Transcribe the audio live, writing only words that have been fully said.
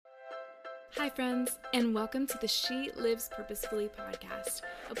Hi friends, and welcome to the She Lives Purposefully podcast,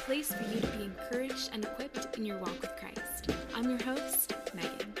 a place for you to be encouraged and equipped in your walk with Christ. I'm your host,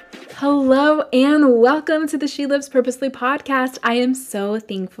 Megan. Hello, and welcome to the She Lives Purposefully podcast. I am so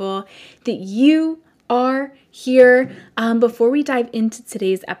thankful that you are here. Before we dive into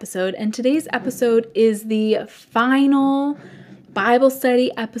today's episode, and today's episode is the final Bible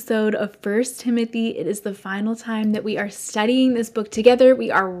study episode of 1 Timothy. It is the final time that we are studying this book together. We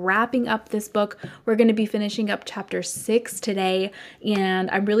are wrapping up this book. We're going to be finishing up chapter 6 today,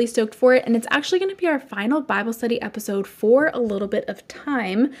 and I'm really stoked for it. And it's actually going to be our final Bible study episode for a little bit of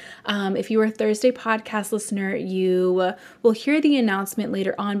time. If you are a Thursday podcast listener, you will hear the announcement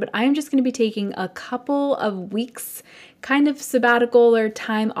later on, but I am just going to be taking a couple of weeks kind of sabbatical or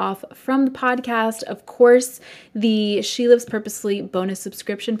time off from the podcast. Of course, the She Lives Purposefully bonus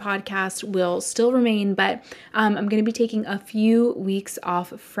subscription podcast will still remain, but I'm going to be taking a few weeks off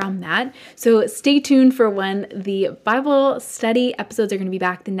from that. So stay tuned for when the Bible study episodes are going to be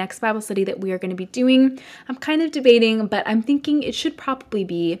back. The next Bible study that we are going to be doing, I'm kind of debating, but I'm thinking it should probably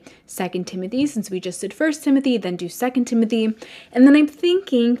be 2 Timothy, since we just did 1 Timothy, then do 2 Timothy. And then I'm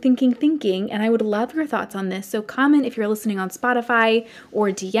thinking, and I would love your thoughts on this. So comment if you're listening on Spotify, or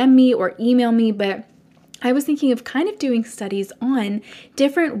DM me or email me, but I was thinking of kind of doing studies on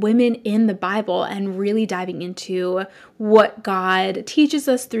different women in the Bible and really diving into what God teaches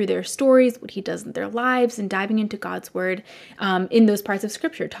us through their stories, what he does in their lives, and diving into God's word in those parts of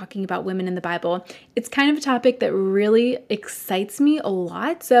scripture, talking about women in the Bible. It's kind of a topic that really excites me a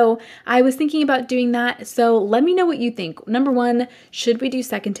lot. So I was thinking about doing that. So let me know what you think. Number one, should we do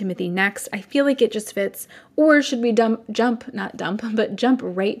 2 Timothy next? I feel like it just fits. Or should we jump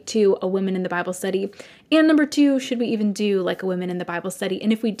right to a women in the Bible study? And number two, should we even do like a women in the Bible study?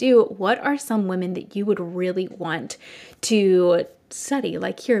 And if we do, what are some women that you would really want to study,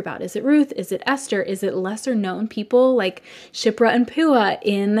 like hear about? Is it Ruth? Is it Esther? Is it lesser known people like Shipra and Puah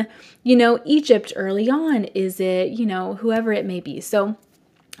in, Egypt early on? Is it, whoever it may be? So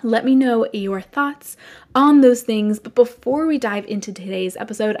let me know your thoughts on those things. But before we dive into today's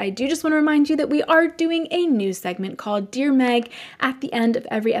episode, I do just want to remind you that we are doing a new segment called Dear Meg at the end of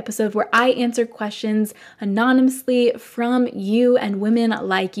every episode, where I answer questions anonymously from you and women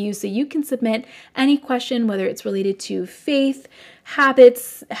like you. So you can submit any question, whether it's related to faith,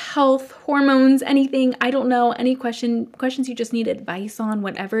 habits, health, hormones, anything. I don't know, any questions you just need advice on,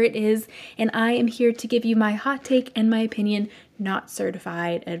 whatever it is. And I am here to give you my hot take and my opinion, not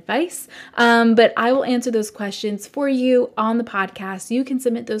certified advice. But I will answer those questions for you on the podcast. You can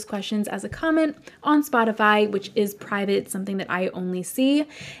submit those questions as a comment on Spotify, which is private, something that I only see.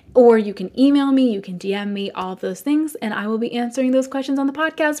 Or you can email me, you can DM me, all of those things, and I will be answering those questions on the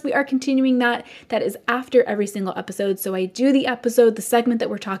podcast. We are continuing that. That is after every single episode. So I do the segment that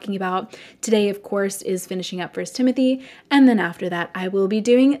we're talking about today, of course, is finishing up 1 Timothy. And then after that, I will be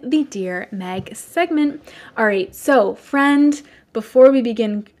doing the Dear Meg segment. All right, so friend, before we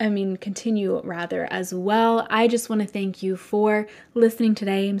continue as well, I just want to thank you for listening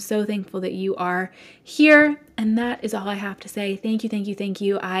today. I'm so thankful that you are here, and that is all I have to say. Thank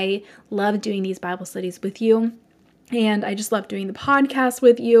you. I love doing these Bible studies with you, and I just love doing the podcast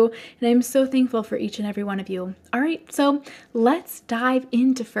with you, and I'm so thankful for each and every one of you. All right, so let's dive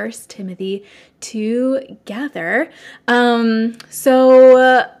into 1 Timothy together.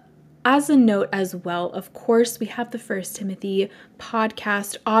 As a note as well, of course, we have the 1 Timothy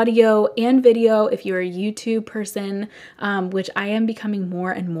podcast audio and video if you're a YouTube person, which I am becoming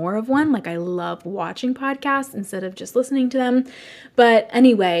more and more of one. Like, I love watching podcasts instead of just listening to them. But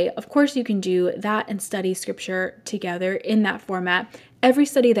anyway, of course, you can do that and study scripture together in that format. Every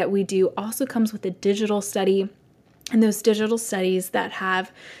study that we do also comes with a digital study. And those digital studies that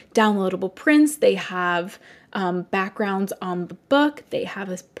have downloadable prints, they have backgrounds on the book, they have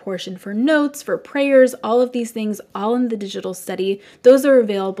a portion for notes, for prayers, all of these things, all in the digital study. Those are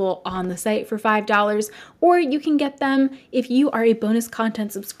available on the site for $5, or you can get them if you are a bonus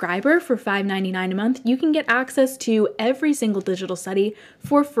content subscriber for $5.99 a month. You can get access to every single digital study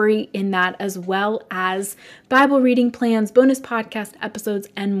for free in that, as well as Bible reading plans, bonus podcast episodes,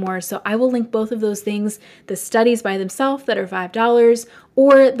 and more. So I will link both of those things, the studies by themselves that are $5,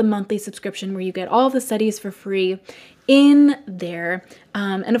 or the monthly subscription where you get all the studies for free in there.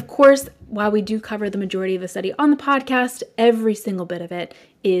 And of course, while we do cover the majority of the study on the podcast, every single bit of it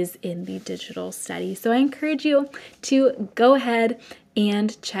is in the digital study. So I encourage you to go ahead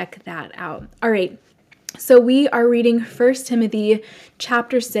and check that out. All right. So we are reading 1 Timothy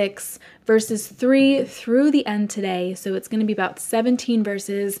chapter 6, verses 3 through the end today. So it's going to be about 17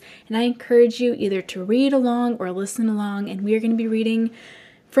 verses. And I encourage you either to read along or listen along. And we are going to be reading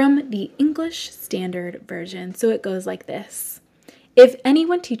from the English Standard Version. So it goes like this. If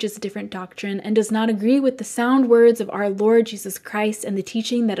anyone teaches a different doctrine and does not agree with the sound words of our Lord Jesus Christ and the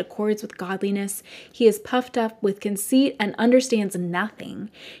teaching that accords with godliness, he is puffed up with conceit and understands nothing.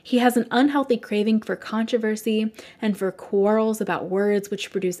 He has an unhealthy craving for controversy and for quarrels about words,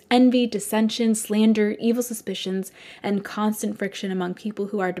 which produce envy, dissension, slander, evil suspicions, and constant friction among people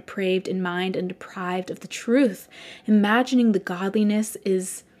who are depraved in mind and deprived of the truth, imagining the godliness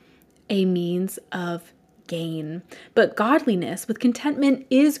is a means of gain. But godliness with contentment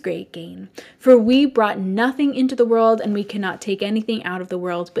is great gain. For we brought nothing into the world, and we cannot take anything out of the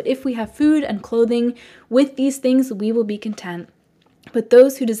world. But if we have food and clothing, with these things we will be content. But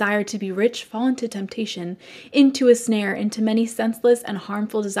those who desire to be rich fall into temptation, into a snare, into many senseless and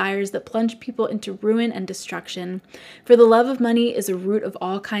harmful desires that plunge people into ruin and destruction. For the love of money is a root of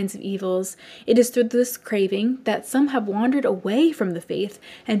all kinds of evils. It is through this craving that some have wandered away from the faith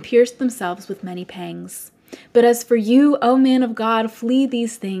and pierced themselves with many pangs. But as for you, O man of God, flee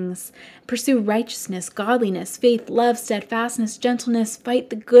these things. Pursue righteousness, godliness, faith, love, steadfastness, gentleness. Fight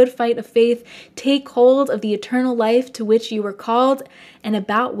the good fight of faith. Take hold of the eternal life to which you were called and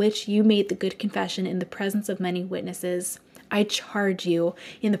about which you made the good confession in the presence of many witnesses. I charge you,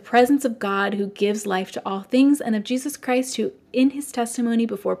 in the presence of God who gives life to all things, and of Jesus Christ who, in his testimony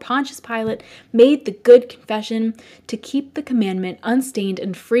before Pontius Pilate, made the good confession, to keep the commandment unstained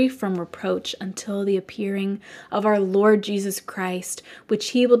and free from reproach until the appearing of our Lord Jesus Christ,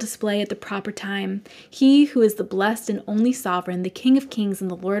 which he will display at the proper time. He who is the blessed and only sovereign, the King of kings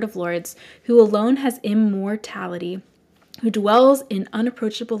and the Lord of lords, who alone has immortality, who dwells in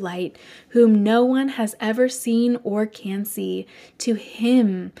unapproachable light, whom no one has ever seen or can see. To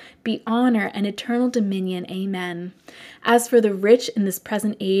him be honor and eternal dominion. Amen. As for the rich in this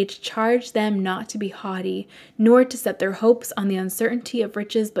present age, charge them not to be haughty, nor to set their hopes on the uncertainty of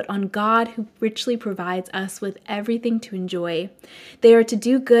riches, but on God who richly provides us with everything to enjoy. They are to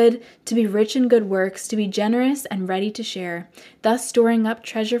do good, to be rich in good works, to be generous and ready to share, thus storing up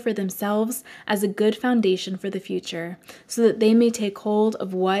treasure for themselves as a good foundation for the future, so that they may take hold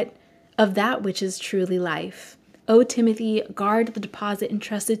of that which is truly life. O Timothy, guard the deposit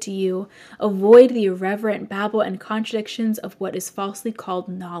entrusted to you. Avoid the irreverent babble and contradictions of what is falsely called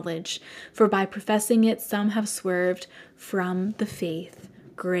knowledge, for by professing it some have swerved from the faith.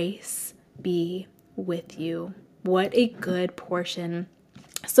 Grace be with you. What a good portion.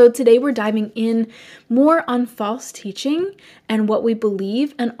 So today we're diving in more on false teaching and what we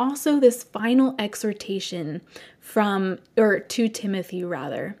believe, and also this final exhortation to Timothy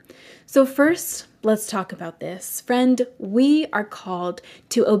rather. So first, let's talk about this. Friend, we are called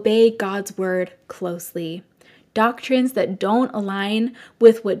to obey God's word closely. Doctrines that don't align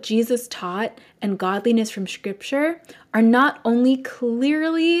with what Jesus taught and godliness from Scripture are not only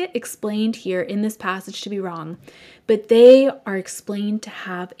clearly explained here in this passage to be wrong, but they are explained to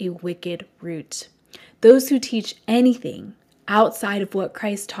have a wicked root. Those who teach anything outside of what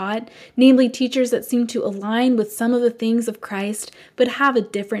Christ taught, namely teachers that seem to align with some of the things of Christ but have a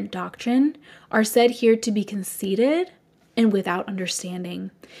different doctrine, are said here to be conceited and without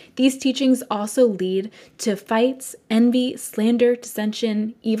understanding. These teachings also lead to fights, envy, slander,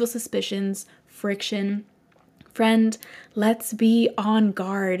 dissension, evil suspicions, friction. Friend, let's be on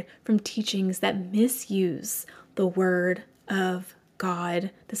guard from teachings that misuse the word of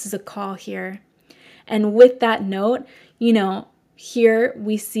God. This is a call here. And with that note, here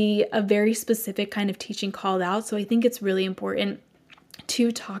we see a very specific kind of teaching called out. So I think it's really important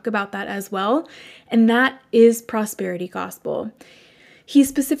to talk about that as well. And that is prosperity gospel. He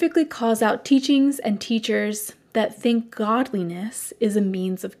specifically calls out teachings and teachers that think godliness is a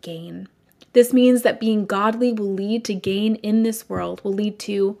means of gain. This means that being godly will lead to gain in this world, will lead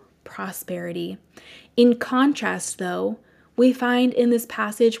to prosperity. In contrast, though, we find in this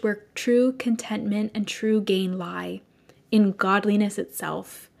passage where true contentment and true gain lie in godliness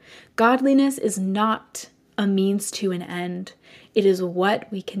itself. Godliness is not a means to an end. It is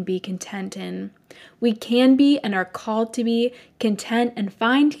what we can be content in. We can be and are called to be content and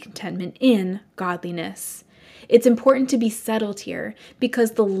find contentment in godliness. It's important to be settled here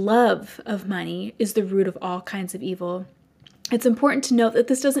because the love of money is the root of all kinds of evil. It's important to note that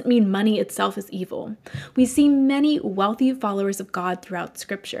this doesn't mean money itself is evil. We see many wealthy followers of God throughout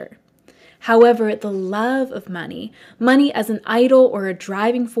Scripture. However, the love of money as an idol or a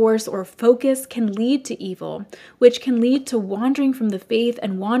driving force or focus can lead to evil, which can lead to wandering from the faith,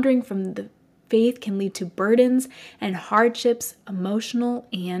 and wandering from the faith can lead to burdens and hardships, emotional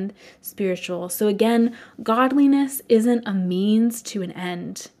and spiritual. So again, godliness isn't a means to an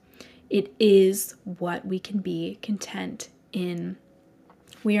end. It is what we can be content in.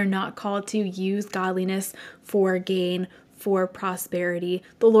 We are not called to use godliness for gain, for prosperity.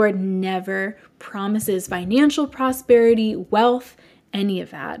 The Lord never promises financial prosperity, wealth, any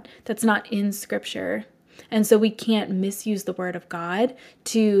of that. That's not in Scripture. And so we can't misuse the word of God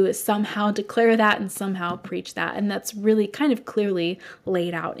to somehow declare that and somehow preach that. And that's really kind of clearly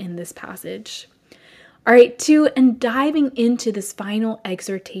laid out in this passage. All right, and diving into this final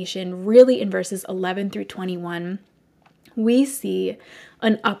exhortation, really in verses 11 through 21, we see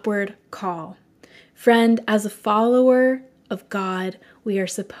an upward call. Friend, as a follower of God, we are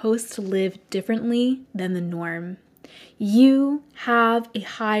supposed to live differently than the norm. You have a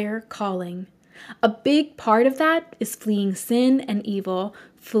higher calling. A big part of that is fleeing sin and evil.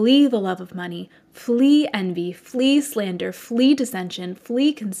 Flee the love of money. Flee envy. Flee slander. Flee dissension.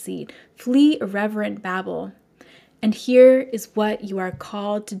 Flee conceit. Flee irreverent babble. And here is what you are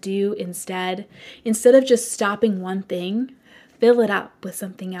called to do instead. Instead of just stopping one thing, fill it up with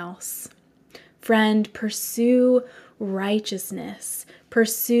something else. Friend, pursue righteousness.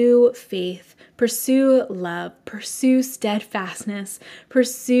 Pursue faith. Pursue love. Pursue steadfastness.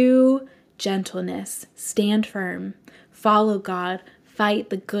 Pursue gentleness. Stand firm. Follow God.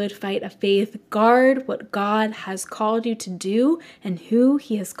 Fight the good fight of faith. Guard what God has called you to do and who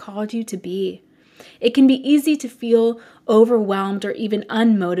He has called you to be. It can be easy to feel overwhelmed or even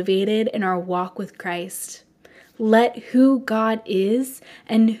unmotivated in our walk with Christ. Let who God is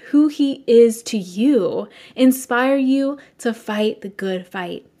and who He is to you inspire you to fight the good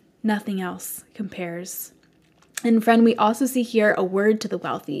fight. Nothing else compares. And friend, we also see here a word to the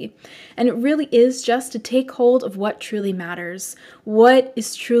wealthy. And it really is just to take hold of what truly matters. What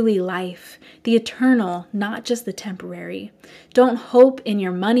is truly life? The eternal, not just the temporary. Don't hope in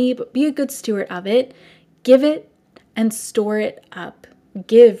your money, but be a good steward of it. Give it and store it up.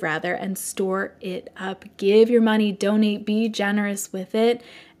 Give rather and store it up. Give your money, donate, be generous with it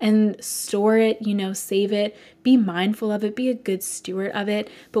and store it, save it. Be mindful of it, be a good steward of it.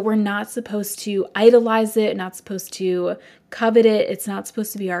 But we're not supposed to idolize it, not supposed to covet it. It's not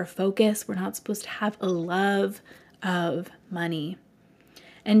supposed to be our focus. We're not supposed to have a love of money.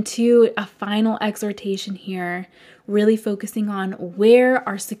 And a final exhortation here, really focusing on where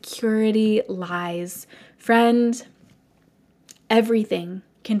our security lies. Friend, everything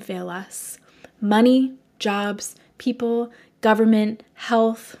can fail us. Money, jobs, people, government,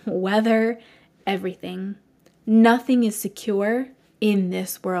 health, weather, everything. Nothing is secure in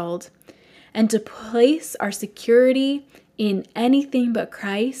this world. And to place our security in anything but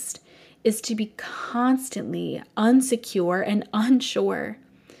Christ is to be constantly unsecure and unsure.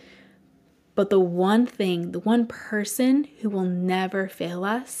 But the one thing, the one person who will never fail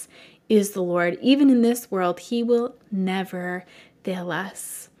us is the Lord. Even in this world, He will never fail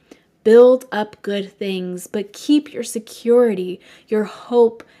us. Build up good things, but keep your security, your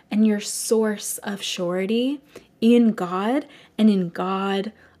hope, and your source of surety in God and in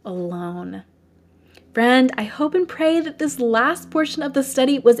God alone. Friend, I hope and pray that this last portion of the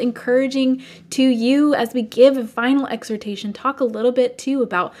study was encouraging to you as we give a final exhortation. Talk a little bit too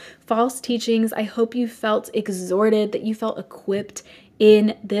about false teachings. I hope you felt exhorted, that you felt equipped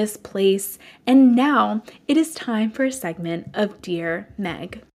in this place. And now it is time for a segment of Dear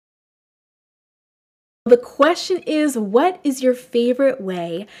Meg. The question is, what is your favorite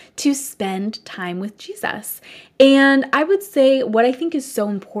way to spend time with Jesus? And I would say what I think is so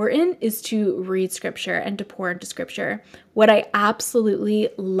important is to read Scripture and to pour into Scripture. What I absolutely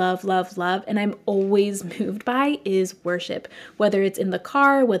love, and I'm always moved by is worship. Whether it's in the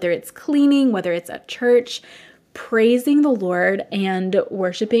car, whether it's cleaning, whether it's at church, praising the Lord and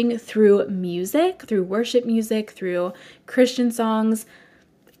worshiping through music, through worship music, through Christian songs,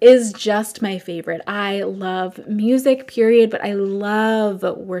 is just my favorite. I love music, period, but I love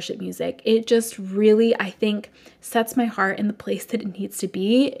worship music. It just really, I think, sets my heart in the place that it needs to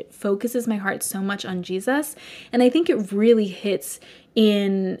be. It focuses my heart so much on Jesus, and I think it really hits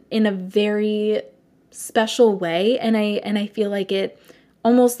in a very special way, and I feel like it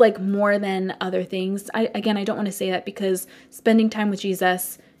almost like more than other things. I don't want to say that, because spending time with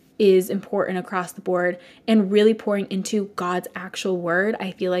Jesus is important across the board, and really pouring into God's actual word, I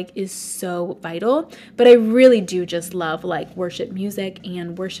feel like is so vital. But I really do just love like worship music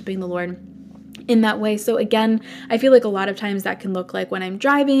and worshiping the Lord in that way. So again, I feel like a lot of times that can look like when I'm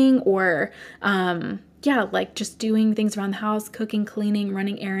driving or like just doing things around the house, cooking, cleaning,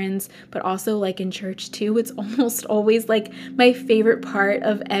 running errands, but also like in church too. It's almost always like my favorite part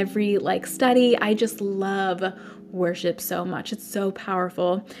of every like study. I just love worship so much. It's so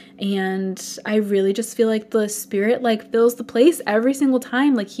powerful. And I really just feel like the Spirit like fills the place every single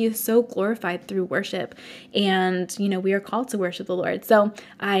time. Like he is so glorified through worship. And, we are called to worship the Lord. So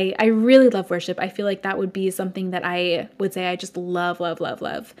I really love worship. I feel like that would be something that I would say I just love.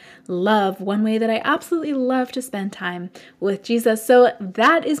 One way that I absolutely love to spend time with Jesus. So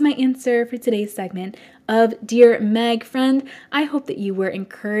that is my answer for today's segment of Dear Meg. Friend, I hope that you were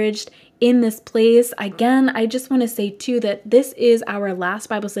encouraged in this place. Again, I just want to say too that this is our last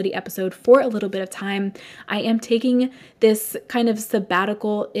Bible study episode for a little bit of time. I am taking this kind of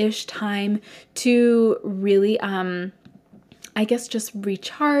sabbatical-ish time to really, just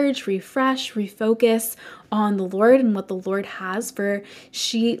recharge, refresh, refocus on the Lord and what the Lord has for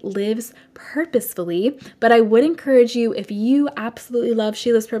She Lives Purposefully. But I would encourage you, if you absolutely love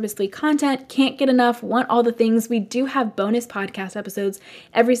She Lives Purposefully content, can't get enough, want all the things, we do have bonus podcast episodes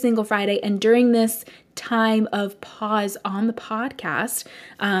every single Friday. And during this time of pause on the podcast,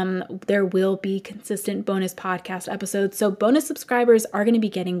 there will be consistent bonus podcast episodes. So bonus subscribers are going to be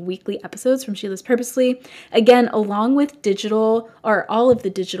getting weekly episodes from She Lives Purposefully. Again, along with all of the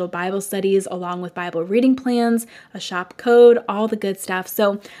digital Bible studies, along with Bible reading plans, a shop code, all the good stuff.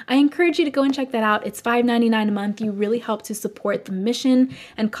 So I encourage you to go and check that out. It's $5.99 a month. You really help to support the mission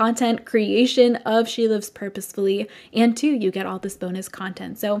and content creation of She Lives Purposefully. And too, you get all this bonus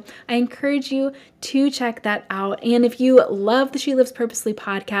content. So I encourage you to check that out. And if you love the She Lives Purposefully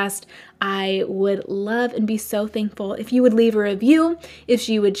podcast, I would love and be so thankful if you would leave a review, if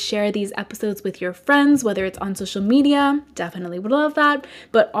you would share these episodes with your friends, whether it's on social media, definitely would love that,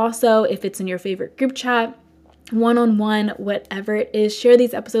 but also if it's in your favorite group chat, one-on-one, whatever it is, share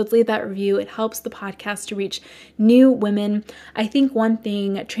these episodes, leave that review. It helps the podcast to reach new women. I think one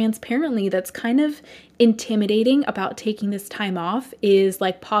thing transparently that's kind of intimidating about taking this time off is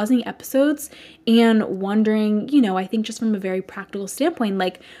like pausing episodes and wondering, I think just from a very practical standpoint,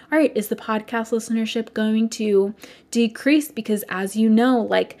 like, all right, is the podcast listenership going to decrease? Because as you know,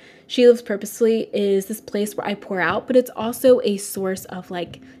 like She Lives Purposefully is this place where I pour out, but it's also a source of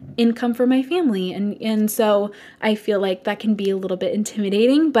like income for my family. And so I feel like that can be a little bit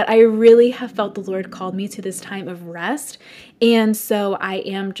intimidating, but I really have felt the Lord called me to this time of rest. And so I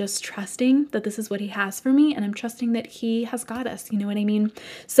am just trusting that this is what He has for me, and I'm trusting that He has got us. You know what I mean?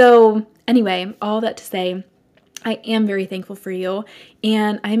 So anyway, all that to say, I am very thankful for you,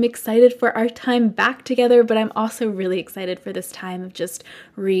 and I'm excited for our time back together, but I'm also really excited for this time of just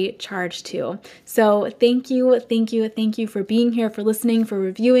recharge too. So thank you for being here, for listening, for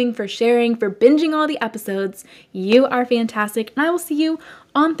reviewing, for sharing, for binging all the episodes. You are fantastic, and I will see you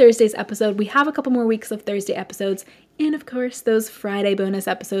on Thursday's episode. We have a couple more weeks of Thursday episodes, and of course, those Friday bonus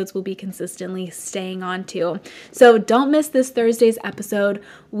episodes will be consistently staying on too. So don't miss this Thursday's episode.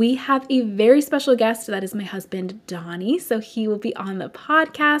 We have a very special guest. That is my husband, Donnie. So he will be on the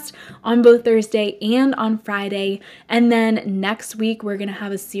podcast on both Thursday and on Friday. And then next week, we're going to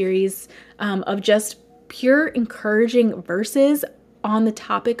have a series of just pure encouraging verses on the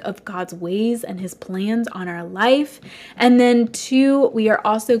topic of God's ways and His plans on our life. And then 2, we are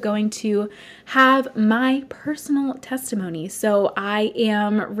also going to have my personal testimony. So I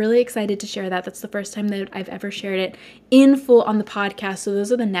am really excited to share that. That's the first time that I've ever shared it in full on the podcast. So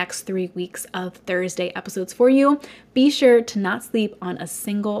those are the next 3 weeks of Thursday episodes for you. Be sure to not sleep on a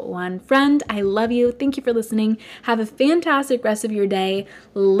single one. Friend, I love you. Thank you for listening. Have a fantastic rest of your day.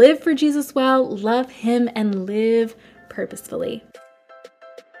 Live for Jesus well, love Him, and live purposefully.